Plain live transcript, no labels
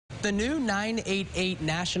The new 988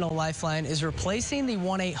 National Lifeline is replacing the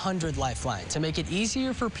 1-800 Lifeline to make it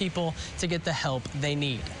easier for people to get the help they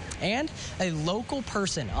need. And a local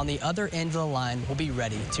person on the other end of the line will be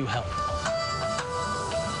ready to help.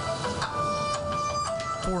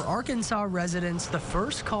 For Arkansas residents, the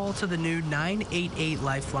first call to the new 988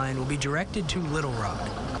 Lifeline will be directed to Little Rock.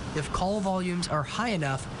 If call volumes are high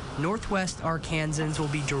enough, Northwest Arkansans will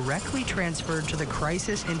be directly transferred to the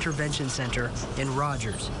Crisis Intervention Center in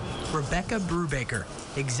Rogers. Rebecca Brubaker,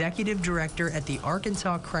 Executive Director at the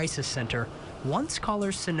Arkansas Crisis Center, wants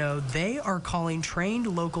callers to know they are calling trained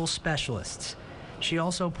local specialists. She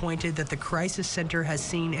also pointed that the Crisis Center has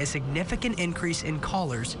seen a significant increase in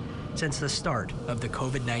callers since the start of the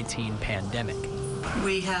COVID-19 pandemic.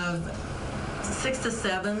 We have 6 to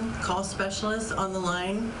 7 call specialists on the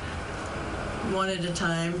line, one at a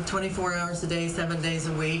time, 24 hours a day, 7 days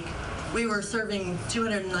a week. We were serving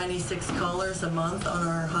 296 callers a month on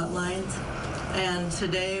our hotlines, and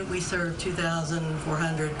today we serve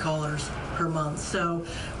 2,400 callers per month. So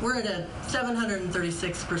we're at a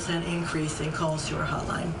 736% increase in calls to our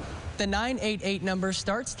hotline. The 988 number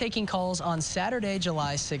starts taking calls on Saturday,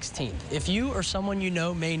 July 16th. If you or someone you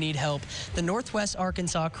know may need help, the Northwest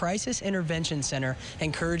Arkansas Crisis Intervention Center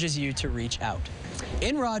encourages you to reach out.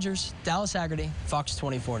 In Rogers, Dallas Haggerty, Fox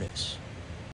 24 News.